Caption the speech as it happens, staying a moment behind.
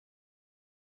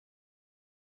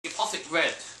Apothic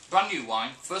Red, brand new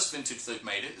wine, first vintage they've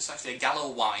made it. It's actually a Gallo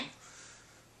wine.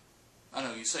 I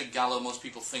know you say Gallo, most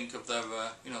people think of their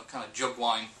kind of jug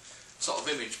wine sort of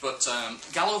image, but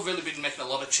Gallo have really been making a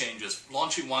lot of changes,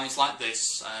 launching wines like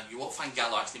this. You won't find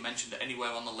Gallo actually mentioned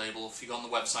anywhere on the label. If you go on the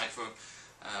website for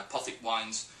Apothic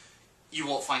wines, you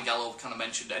won't find Gallo kind of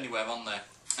mentioned anywhere on there.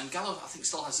 And Gallo, I think,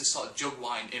 still has this sort of jug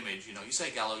wine image. You know, you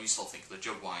say Gallo, you still think of the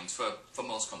jug wines for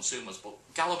most consumers, but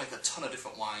Gallo make a ton of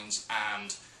different wines,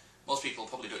 and most people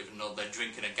probably don't even know they're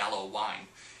drinking a Gallo wine.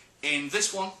 In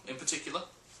this one, in particular,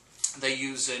 they're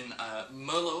using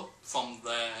Merlot from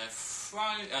their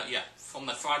Fry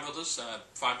Brothers.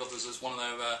 Fry Brothers is one of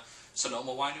their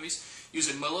Sonoma wineries.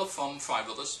 Using Merlot from Fry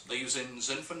Brothers. They're using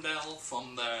Zinfandel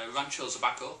from their Rancho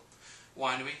Zabaco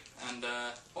winery, and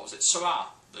what was it? Syrah,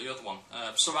 the other one.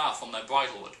 Syrah from their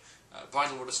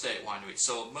Bridlewood Estate winery.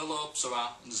 So Merlot, Syrah,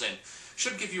 and Zin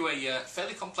should give you a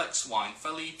fairly complex wine,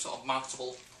 fairly sort of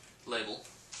marketable label.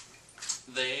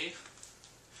 They,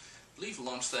 I believe,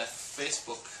 launched their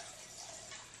Facebook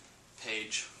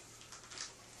page,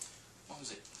 what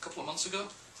was it, a couple of months ago?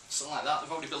 Something like that.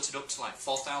 They've already built it up to like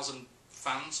 4,000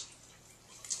 fans.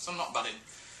 So not bad in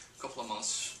a couple of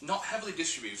months. Not heavily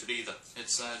distributed either.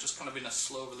 It's just kind of been a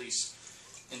slow release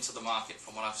into the market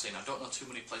from what I've seen. I don't know too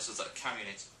many places that are carrying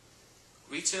it.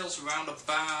 Retails around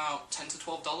about $10 to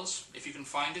 $12 if you can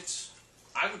find it.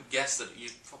 I would guess that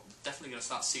you're definitely going to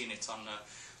start seeing it on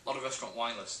a lot of restaurant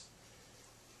wine lists.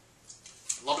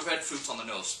 A lot of red fruit on the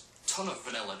nose. Ton of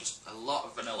vanilla, just a lot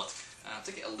of vanilla. I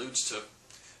think it alludes to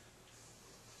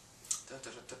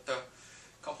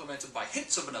complemented by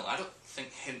hints of vanilla. I don't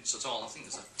think hints at all. I think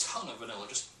there's a ton of vanilla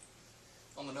just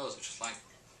on the nose. It's just like,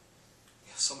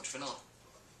 yeah, so much vanilla.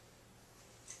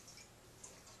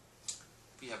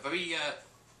 But yeah,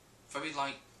 very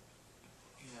light,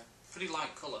 yeah, pretty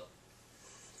light colour.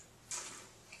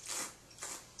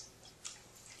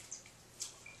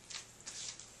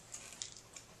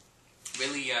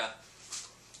 Really,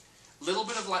 little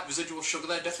bit of like residual sugar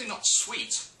there. Definitely not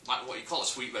sweet, like what you call a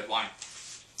sweet red wine,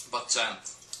 but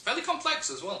fairly complex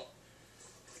as well.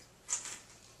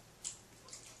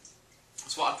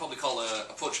 It's what I'd probably call a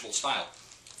approachable style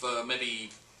for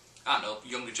maybe, I don't know,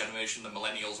 younger generation, the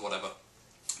millennials or whatever,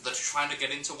 that are trying to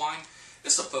get into wine.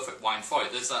 This is a perfect wine for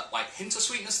it. There's that like hint of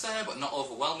sweetness there, but not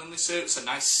overwhelmingly so. It's a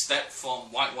nice step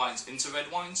from white wines into red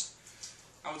wines,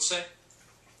 I would say.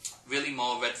 Really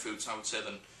more red fruits, I would say,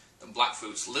 than black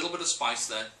fruits. A little bit of spice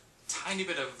there, tiny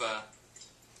bit of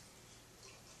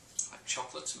like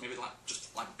chocolate, maybe like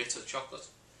just like bitter chocolate,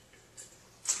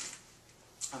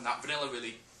 and that vanilla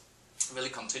really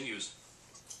continues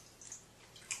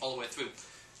all the way through.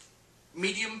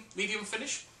 Medium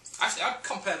finish. Actually, I'd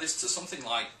compare this to something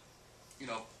like, you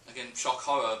know, again, shock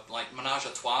horror, like Menage a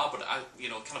Trois, but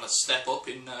kind of a step up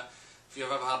in. If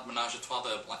you've ever had Menage a Trois,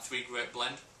 the like 3 grape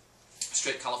blend.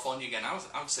 Straight California again. I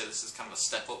would say this is kind of a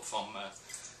step up from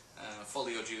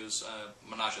Folio Jus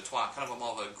Menage a Trois, kind of a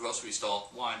more of a grocery store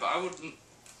wine. But I wouldn't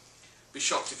be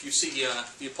shocked if you see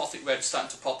the Apothic Red starting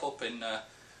to pop up in a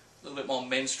little bit more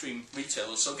mainstream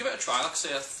retailers. So give it a try. Like I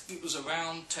say, I think it was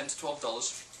around $10 to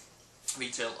 $12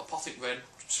 retail. Apothic Red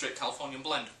Straight Californian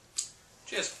blend.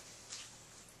 Cheers.